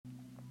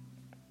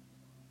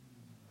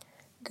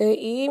Good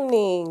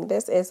evening.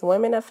 This is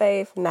Women of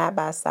Faith, Not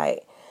by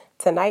Sight.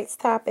 Tonight's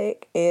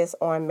topic is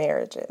on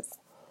marriages.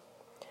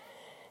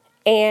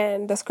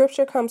 And the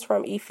scripture comes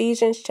from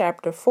Ephesians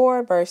chapter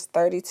 4, verse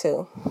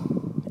 32.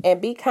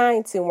 And be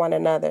kind to one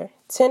another,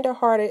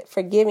 tenderhearted,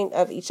 forgiving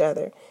of each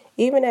other,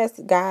 even as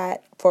God,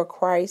 for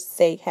Christ's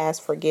sake, has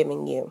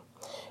forgiven you.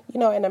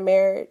 In a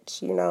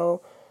marriage, a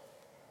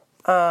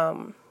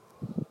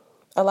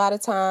lot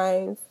of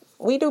times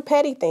we do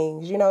petty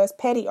things. It's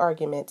petty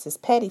arguments, it's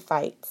petty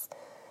fights.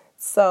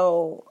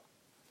 So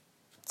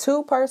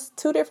two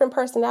different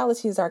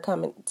personalities are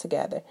coming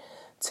together.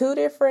 Two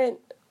different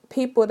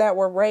people that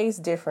were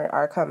raised different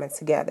are coming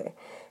together.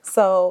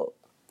 So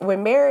with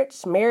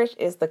marriage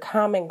is the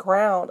common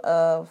ground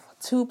of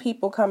two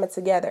people coming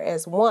together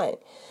as one.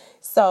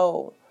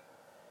 So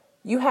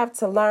you have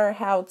to learn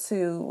how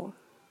to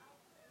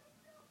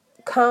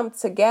come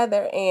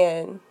together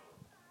and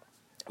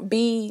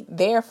be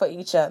there for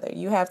each other.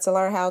 You have to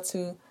learn how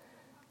to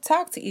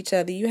talk to each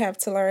other. You have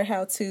to learn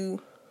how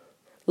to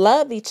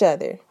love each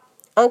other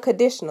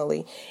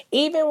unconditionally,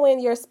 even when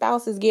your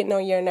spouse is getting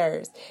on your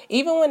nerves,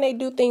 even when they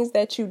do things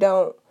that you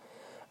don't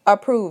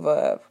approve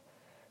of.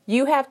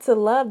 You have to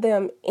love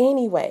them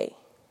anyway,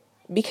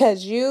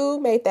 because you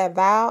made that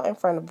vow in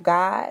front of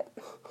God,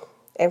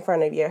 in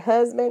front of your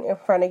husband, in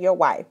front of your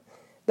wife.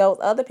 Those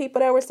other people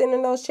that were sitting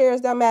in those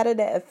chairs don't matter.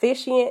 That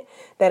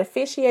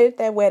officiated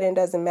that wedding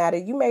doesn't matter.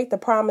 You made the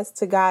promise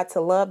to God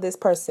to love this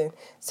person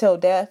till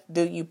death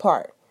do you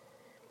part.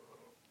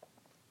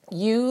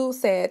 You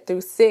said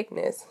through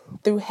sickness,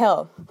 through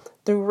health,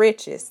 through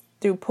riches,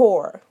 through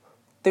poor,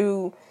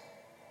 through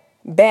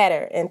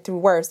better, and through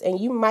worse. And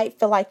you might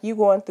feel like you're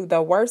going through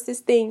the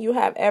worstest thing you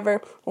have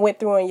ever went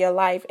through in your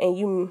life, and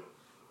you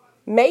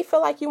may feel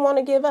like you want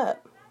to give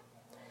up.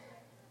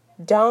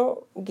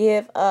 Don't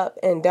give up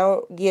and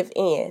don't give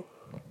in.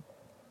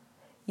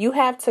 You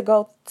have to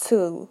go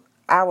to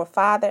our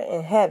Father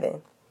in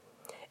heaven,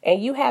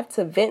 and you have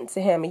to vent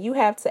to him, and you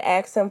have to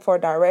ask him for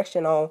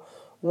direction on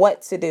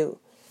what to do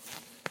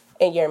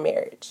in your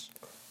marriage.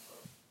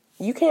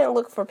 You can't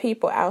look for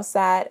people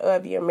outside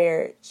of your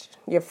marriage.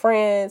 Your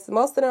friends,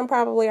 most of them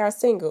probably are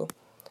single.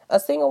 A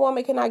single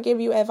woman cannot give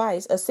you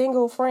advice. A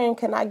single friend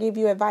cannot give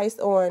you advice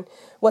on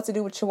what to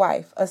do with your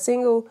wife. A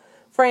single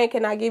friend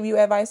cannot give you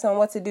advice on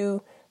what to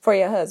do for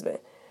your husband.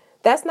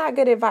 That's not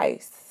good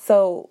advice.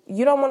 So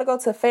you don't want to go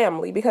to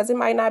family, because it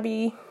might not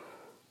be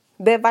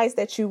the advice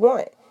that you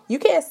want. You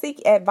can't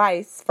seek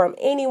advice from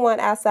anyone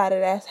outside of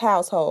that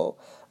household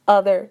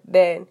other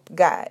than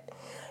God.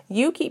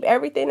 You keep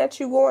everything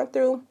that you're going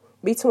through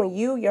between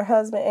you, your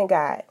husband, and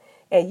God.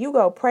 And you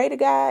go pray to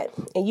God,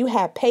 and you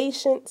have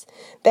patience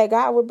that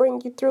God will bring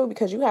you through,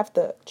 because you have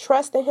to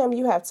trust in him.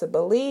 You have to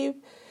believe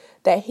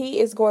that he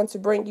is going to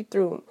bring you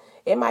through.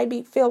 It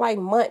might feel like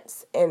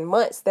months and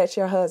months that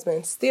your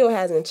husband still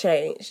hasn't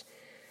changed.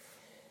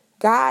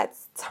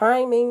 God's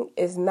timing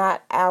is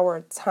not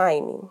our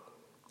timing.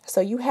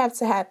 So you have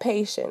to have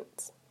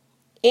patience,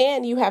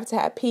 and you have to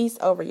have peace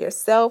over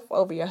yourself,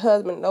 over your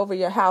husband, and over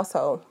your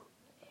household.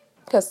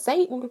 Because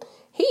Satan,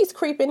 he's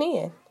creeping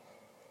in.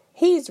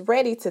 He's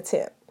ready to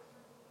tempt.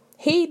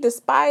 He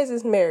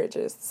despises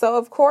marriages. So,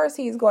 of course,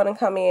 he's going to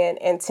come in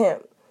and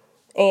tempt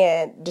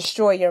and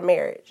destroy your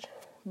marriage.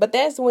 But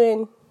that's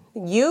when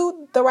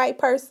you, the right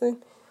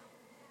person,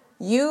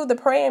 you, the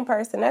praying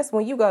person, that's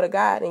when you go to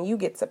God and you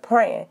get to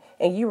praying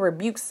and you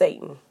rebuke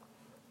Satan.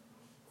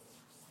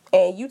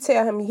 And you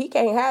tell him he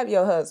can't have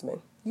your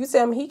husband. You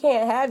tell him he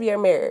can't have your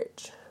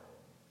marriage.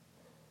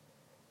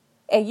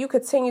 And you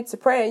continue to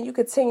pray, and you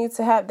continue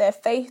to have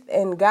that faith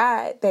in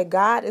God that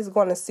God is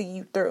going to see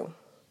you through.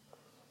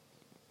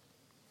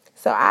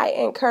 So I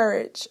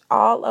encourage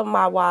all of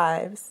my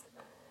wives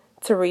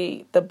to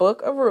read the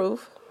book of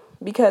Ruth,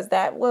 because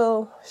that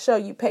will show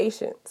you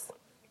patience.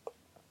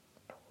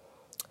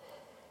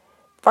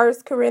 1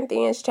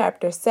 Corinthians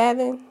chapter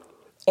 7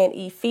 and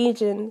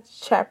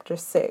Ephesians chapter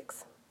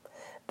 6.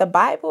 The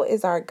Bible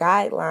is our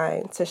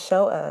guideline to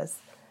show us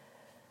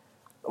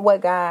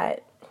what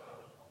God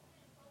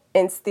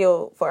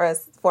instilled for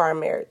us for our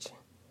marriage.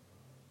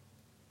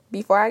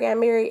 Before I got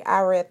married,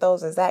 I read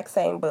those exact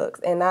same books,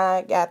 and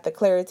I got the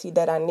clarity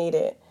that I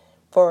needed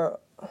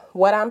for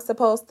what I'm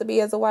supposed to be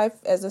as a wife,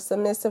 as a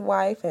submissive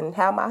wife, and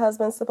how my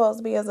husband's supposed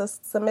to be as a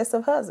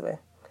submissive husband.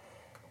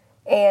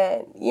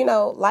 And,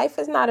 life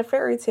is not a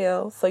fairy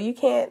tale, so you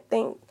can't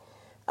think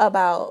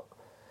about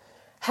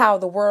how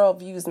the world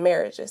views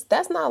marriages.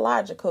 That's not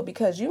logical,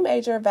 because you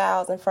made your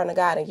vows in front of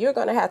God, and you're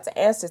going to have to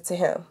answer to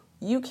him.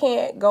 You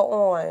can't go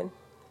on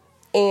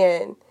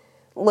and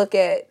look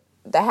at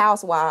the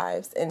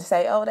housewives and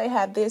say, oh, they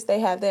have this, they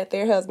have that,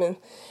 their husband,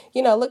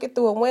 looking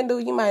through a window,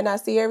 you might not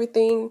see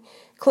everything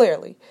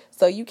clearly.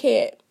 So you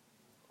can't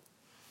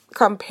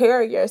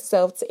compare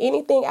yourself to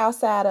anything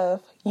outside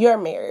of your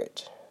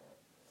marriage.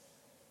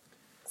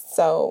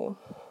 So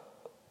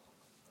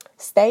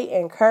stay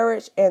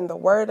encouraged in the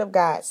word of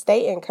God.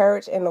 Stay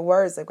encouraged in the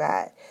words of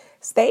God.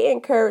 Stay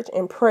encouraged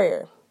in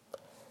prayer.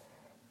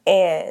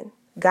 And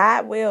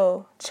God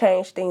will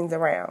change things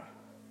around.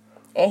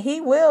 And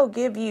he will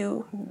give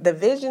you the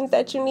visions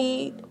that you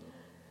need,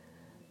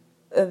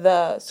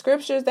 the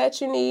scriptures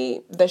that you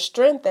need, the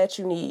strength that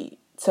you need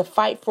to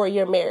fight for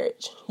your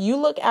marriage. You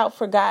look out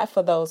for God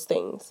for those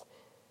things,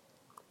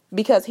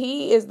 because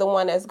he is the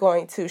one that's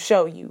going to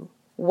show you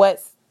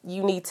what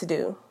you need to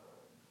do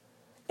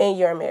in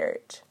your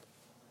marriage.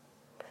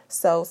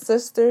 So,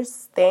 sisters,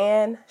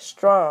 stand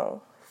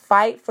strong.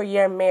 Fight for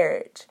your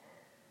marriage.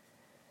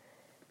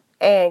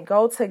 And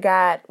go to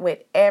God with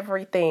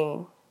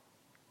everything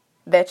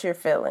that you're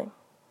feeling.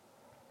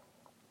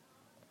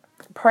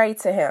 Pray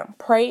to him.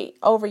 Pray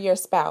over your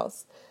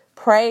spouse.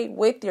 Pray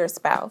with your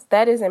spouse.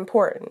 That is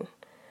important.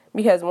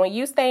 Because when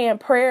you stay in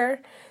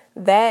prayer,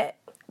 that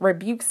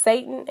rebukes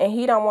Satan, and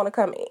he don't want to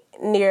come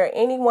near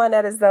anyone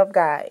that is of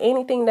God,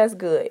 anything that's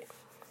good.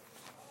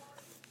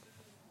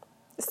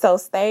 So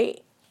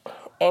stay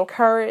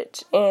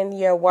encouraged in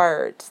your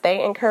word.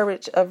 Stay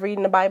encouraged of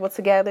reading the Bible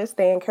together.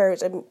 Stay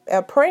encouraged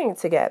of praying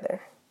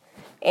together.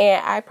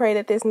 And I pray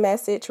that this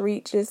message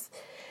reaches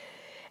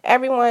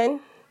everyone.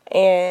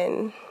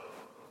 And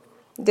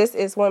this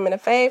is Women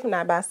of Faith,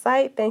 Not by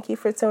Sight. Thank you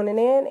for tuning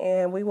in,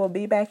 and we will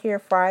be back here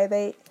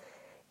Friday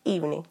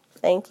evening.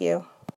 Thank you.